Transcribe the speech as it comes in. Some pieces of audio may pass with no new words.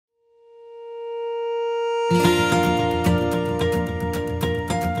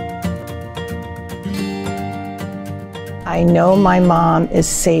I know my mom is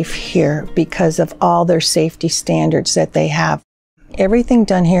safe here because of all their safety standards that they have. Everything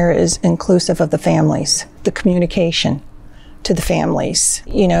done here is inclusive of the families, the communication to the families.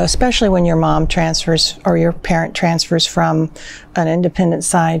 You know, especially when your mom transfers or your parent transfers from an independent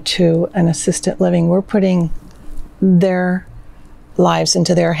side to an assisted living, we're putting their lives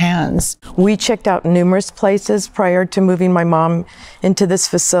into their hands. We checked out numerous places prior to moving my mom into this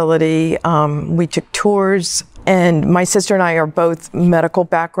facility. We took tours, and my sister and I are both medical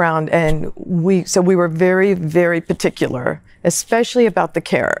background, and so we were very, very particular, especially about the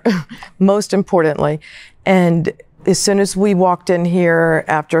care, most importantly. And as soon as we walked in here,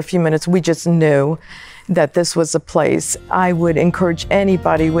 after a few minutes, we just knew that this was a place. I would encourage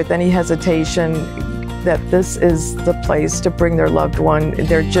anybody with any hesitation that this is the place to bring their loved one.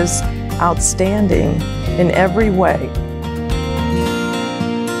 They're just outstanding in every way.